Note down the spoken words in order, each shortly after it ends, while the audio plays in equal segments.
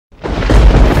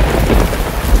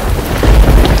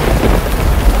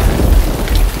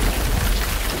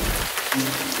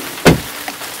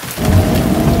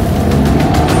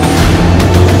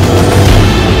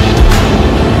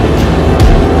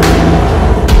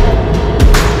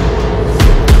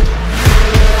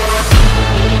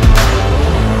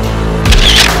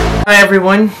Hi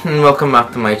everyone, and welcome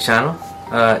back to my channel.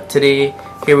 Today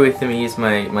here with me is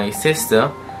my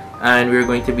sister, and we're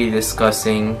going to be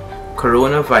discussing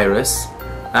coronavirus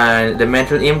and the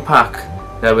mental impact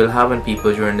that will have on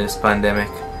people during this pandemic.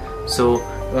 So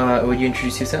would you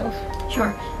introduce yourself?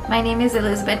 Sure. My name is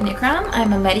Dr.Nickram.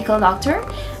 I'm a medical doctor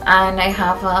and I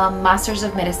have a Master's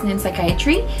of Medicine in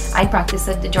Psychiatry. I practice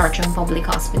at the Georgetown Public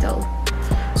Hospital.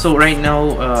 So right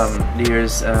now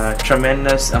there's a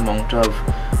tremendous amount of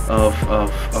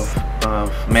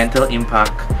mental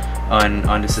impact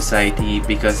on the society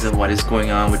because of what is going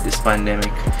on with this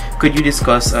pandemic. Could you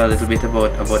discuss a little bit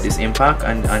about this impact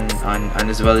and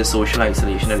as well as social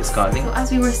isolation that it's causing? So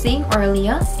as we were saying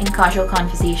earlier in casual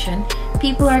conversation,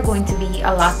 people are going to be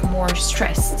a lot more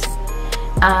stressed,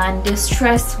 and the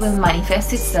stress will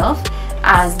manifest itself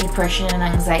as depression and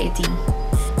anxiety.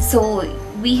 So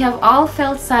we have all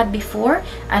felt sad before,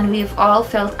 and we've all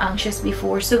felt anxious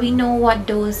before, so we know what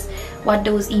those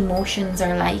emotions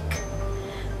are like.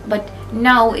 But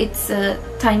now it's a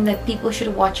time that people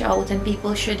should watch out, and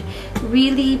people should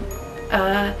really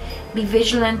be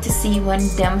vigilant to see when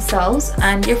themselves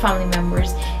and their family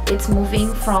members it's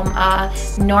moving from a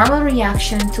normal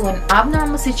reaction to an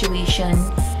abnormal situation,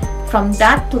 from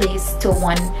that place to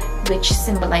one which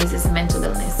symbolizes mental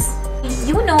illness.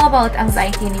 You know about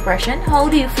anxiety and depression. How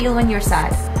do you feel when you're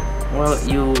sad? Well,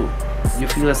 you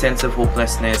feel a sense of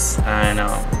hopelessness and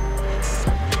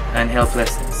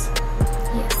helplessness.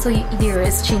 Yes, so there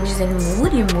is changes in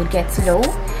mood. Your mood gets low.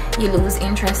 You lose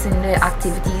interest in the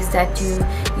activities that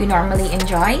you normally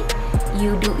enjoy.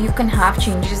 You can have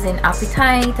changes in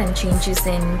appetite and changes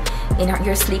in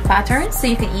your sleep patterns. So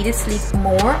you can either sleep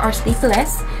more or sleep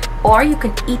less, or you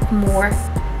can eat more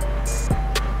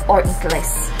or eat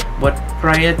less. But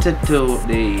prior to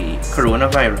the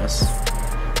coronavirus,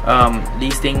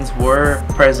 these things were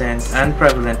present and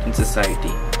prevalent in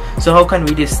society. So how can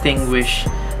we distinguish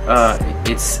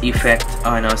its effect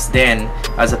on us then,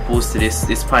 as opposed to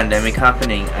this pandemic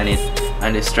happening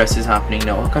and the stress is happening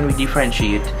now? How can we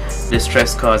differentiate the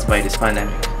stress caused by this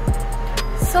pandemic?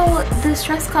 So the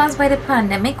stress caused by the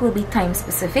pandemic will be time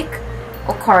specific,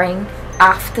 occurring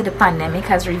after the pandemic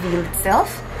has revealed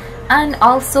itself. And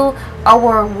also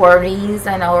our worries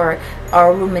and our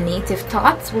ruminative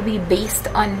thoughts will be based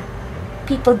on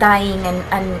people dying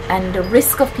and the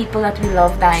risk of people that we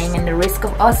love dying and the risk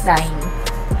of us dying.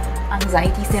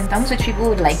 Anxiety symptoms, which people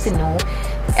would like to know.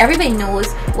 Everybody knows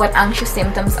what anxious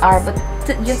symptoms are, but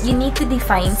you need to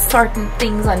define certain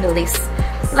things on the list.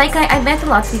 Like I bet a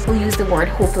lot of people use the word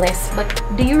hopeless, but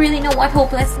do you really know what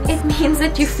hopeless means? It means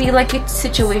that you feel like your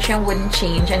situation wouldn't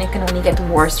change and it can only get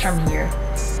worse from here.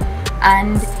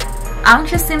 And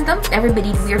anxious symptoms,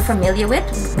 everybody we're familiar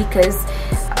with, because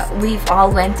we've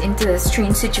all went into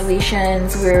strange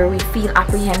situations where we feel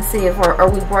apprehensive or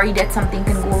we worry that something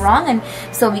can go wrong, and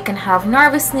so we can have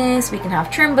nervousness, we can have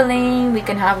trembling, we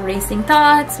can have racing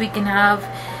thoughts, we can have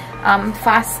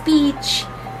fast speech.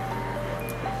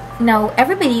 Now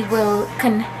everybody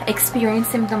can experience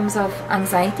symptoms of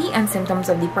anxiety and symptoms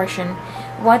of depression.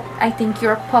 What I think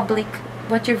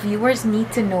what your viewers need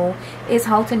to know is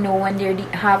how to know when they're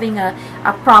having a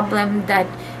problem that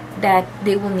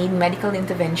they will need medical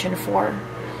intervention for.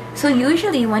 So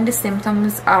usually when the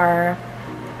symptoms are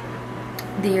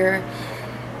they're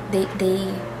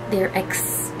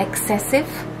excessive,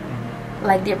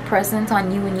 like they're present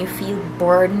on you and you feel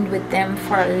burdened with them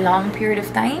for a long period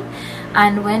of time,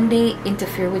 and when they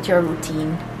interfere with your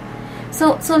routine.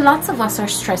 So lots of us are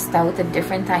stressed out at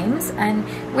different times, and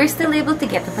we're still able to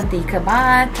get up and take a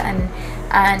bath and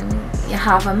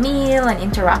have a meal and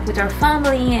interact with our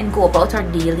family and go about our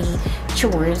daily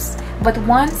chores. But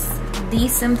once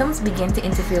these symptoms begin to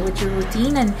interfere with your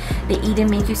routine, and they either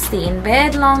make you stay in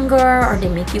bed longer, or they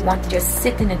make you want to just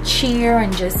sit in a chair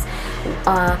and just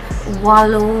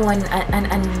wallow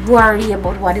and worry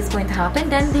about what is going to happen,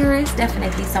 then there is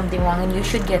definitely something wrong and you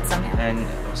should get some help. And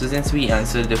so since we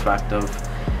answered the fact of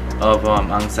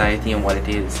anxiety and what it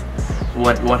is,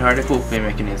 what are the coping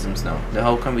mechanisms now?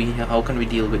 How can we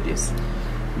deal with this?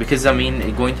 Because I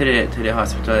mean, going to the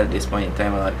hospital at this point in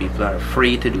time, a lot of people are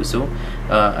afraid to do so,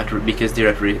 because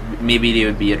they're maybe they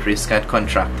would be at risk at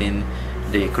contracting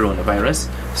the coronavirus.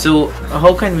 So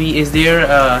how can we? Is there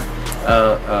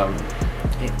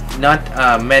not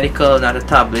a medical, not a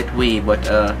tablet way, but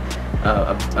a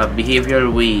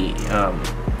behavioral way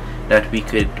that we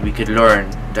could learn,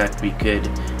 that we could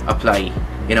apply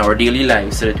in our daily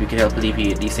lives, so that we can help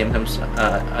alleviate these symptoms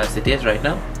as it is right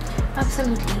now?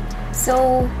 Absolutely.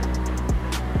 So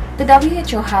The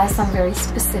WHO has some very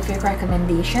specific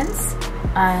recommendations,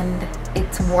 and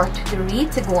it's worth the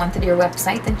read to go onto their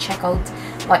website and check out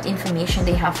what information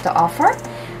they have to offer.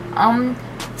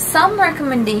 Some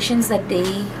recommendations that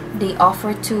they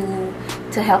offer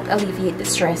to help alleviate the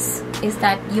stress is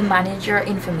that you manage your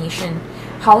information,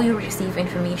 how you receive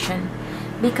information,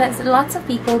 because lots of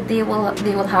people, they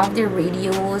will have their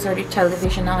radios or their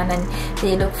television on, and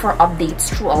they look for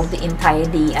updates throughout the entire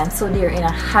day, and so they're in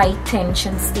a high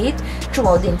tension state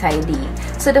throughout the entire day.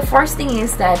 So the first thing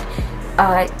is that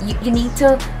you need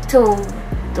to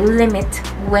limit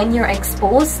when you're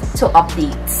exposed to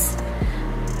updates.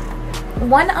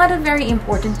 One other very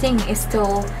important thing is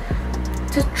to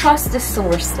trust the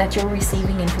source that you're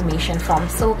receiving information from.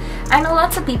 So I know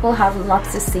lots of people have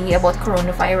lots to say about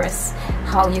coronavirus,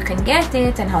 how you can get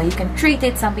it and how you can treat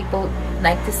it. Some people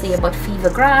like to say about fever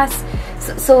grass.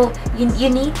 So you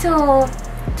need to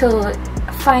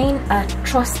find a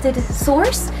trusted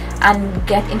source and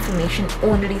get information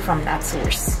only from that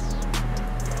source.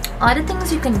 Other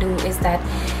things you can do is that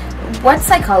what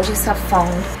psychologists have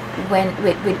found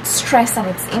with stress and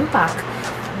its impact,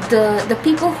 the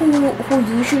people who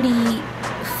usually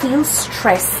feel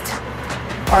stressed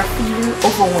or feel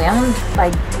overwhelmed by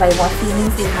what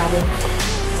feelings they're having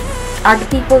are the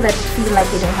people that feel like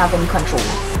they don't have any control.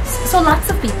 So lots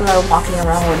of people are walking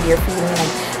around when they're feeling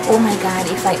like, oh my god,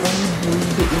 if I only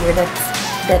breathe the air that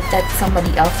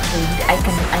somebody else breathed, I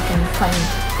can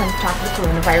contract the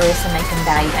coronavirus and I can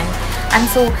die. And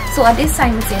so at this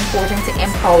time it's important to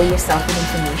empower yourself with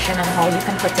information on how you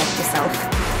can protect yourself.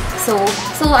 So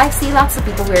I see lots of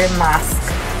people wearing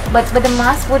masks, but the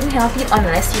mask wouldn't help you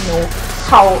unless you know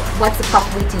what's the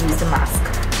proper way to use the mask.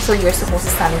 So you're supposed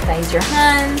to sanitize your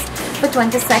hands for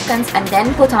 20 seconds and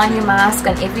then put on your mask,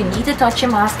 and if you need to touch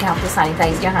your mask, you have to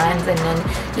sanitize your hands, and then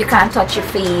you can't touch your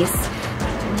face.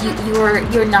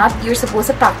 You're supposed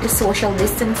to practice social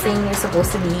distancing. You're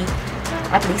supposed to be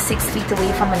at least 6 feet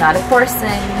away from another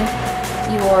person.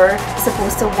 You're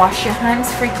supposed to wash your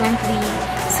hands frequently.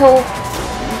 So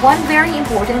one very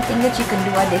important thing that you can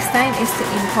do at this time is to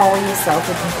empower yourself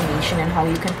with information and how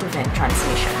you can prevent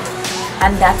transmission.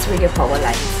 And that's where your power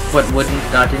lies. But wouldn't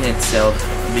that in itself,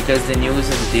 because the news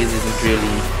as it is isn't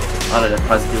really all of that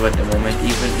positive at the moment,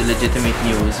 even the legitimate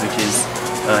news, which is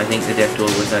I think the death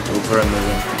toll was at over 1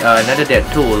 million. Not the death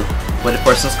toll, but the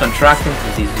person's contracting the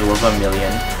disease was over 1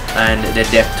 million, and the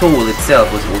death toll itself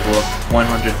was over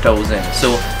 100,000.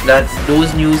 So that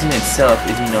those news in itself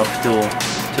is enough to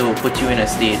put you in a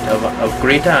state of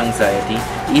greater anxiety,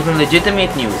 even legitimate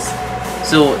news.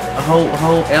 So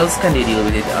how else can they deal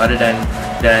with it other than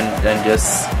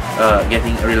just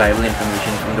getting reliable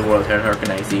information from the World Health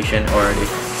Organization or the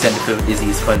Center for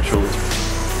Disease Control?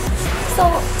 So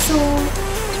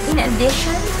in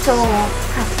addition to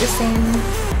practicing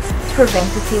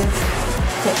preventative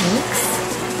techniques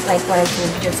like what I told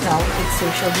you just now, with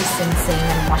social distancing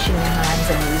and washing your hands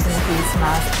and using a face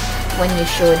mask when you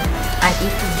should, and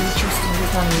if you do choose to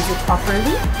use one, use it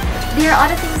properly, there are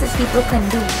other things that people can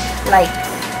do, like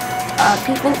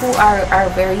people who are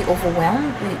very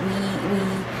overwhelmed, we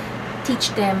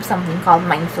teach them something called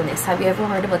mindfulness. Have you ever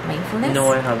heard about mindfulness?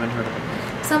 No, I haven't heard of it.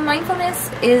 So mindfulness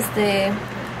is the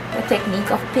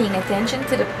technique of paying attention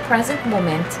to the present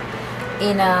moment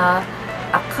in a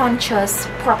conscious,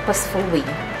 purposeful way.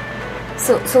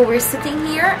 So we're sitting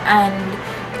here, and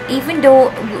even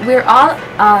though we're all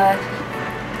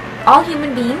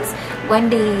human beings, when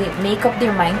they make up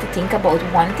their mind to think about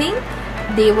one thing,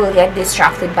 they will get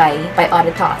distracted by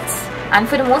other thoughts. And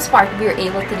for the most part, we're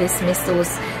able to dismiss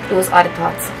those other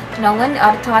thoughts. Now, when the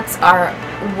other thoughts are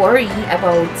worry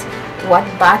about what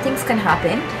bad things can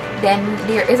happen, then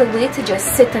there is a way to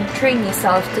just sit and train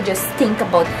yourself to just think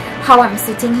about how I'm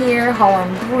sitting here, how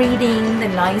I'm breathing, the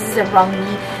noises around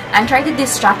me, and try to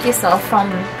distract yourself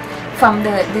from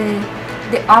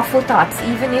the awful thoughts,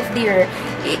 even if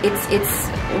it's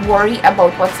worry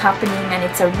about what's happening and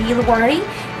it's a real worry.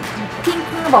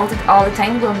 Thinking about it all the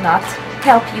time will not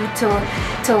help you to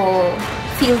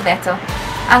feel better.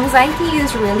 Anxiety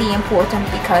is really important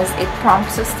because it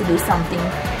prompts us to do something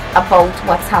about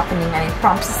what's happening, and it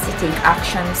prompts us to take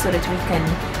action so that we can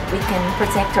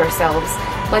protect ourselves.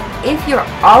 But if you're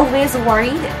always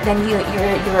worried, then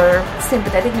your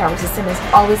sympathetic nervous system is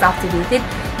always activated,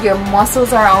 your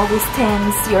muscles are always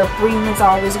tense, your brain is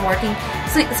always working.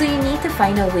 So you need to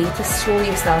find a way to slow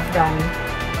yourself down.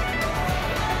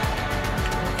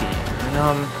 Okay.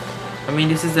 I mean,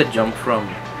 this is a jump from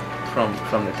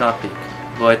the topic,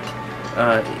 but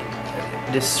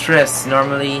the stress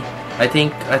normally, I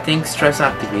think stress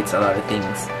activates a lot of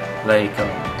things, like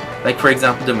for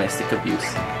example, domestic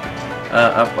abuse.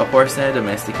 a person in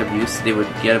domestic abuse, they would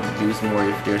get abused more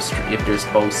if their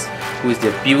spouse, who is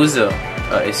the abuser,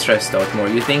 is stressed out more.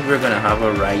 You think we're gonna have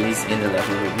a rise in the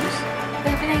level of abuse?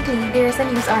 Definitely. There's a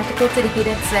news article today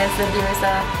that says that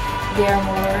there are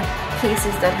more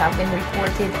cases that have been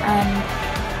reported, and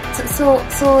so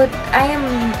I am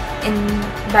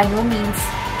by no means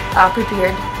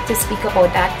prepared to speak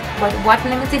about that. But what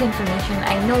limited information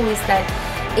I know is that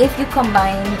if you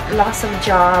combine loss of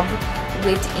job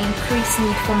with increased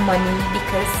need for money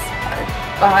because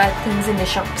things in the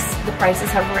shops, the prices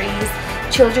have raised,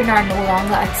 children are no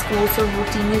longer at school, so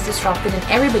routine is disrupted and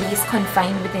everybody is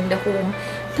confined within the home.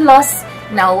 Plus,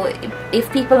 now if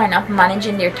people are not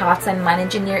managing their thoughts and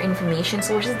managing their information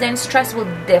sources, then stress will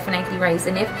definitely rise.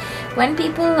 And when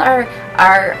people are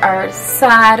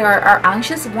sad or are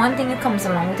anxious, one thing that comes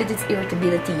along with it is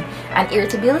irritability. And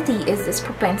irritability is this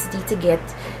propensity to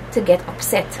get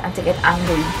upset and to get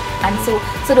angry. And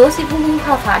so those people who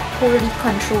have had poorly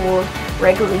controlled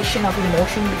regulation of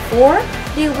emotion before,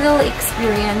 they will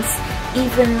experience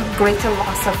even greater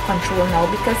loss of control now,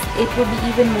 because it will be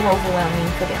even more overwhelming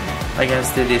for them. I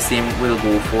guess the same will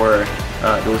go for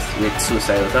those with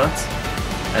suicidal thoughts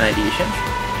and ideation.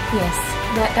 Yes,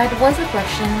 that was a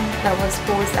question that was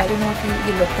posed. I don't know if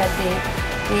you looked at the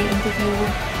interview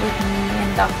with me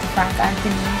and Dr. Frank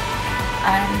Anthony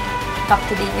and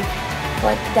Dr. Dave,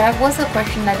 but that was a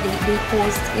question that they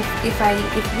posed. If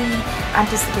we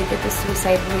anticipated the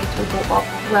suicide rate would go up,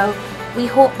 well, we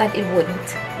hope that it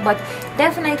wouldn't. But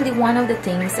definitely one of the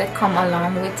things that come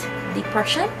along with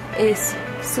depression is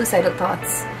suicidal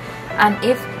thoughts. And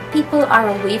if people are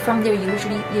away from their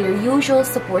usual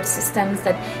support systems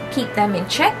that keep them in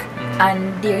check,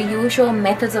 and their usual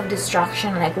methods of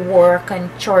distraction like work and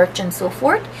church and so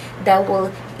forth, that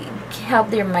will help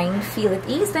their mind feel at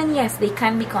ease, then yes, they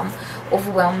can become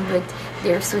overwhelmed with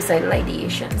their suicidal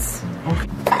ideations.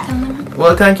 Okay.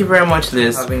 Well, thank you very much,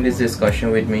 Liz, for having this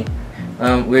discussion with me.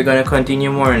 We're going to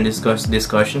continue more and discuss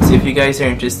discussions. If you guys are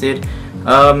interested,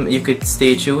 you could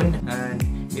stay tuned, and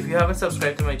if you haven't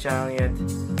subscribed to my channel yet,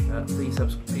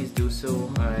 please do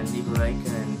so and leave a like,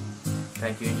 and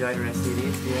thank you. Enjoy the rest of your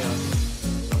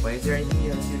day. Is there anything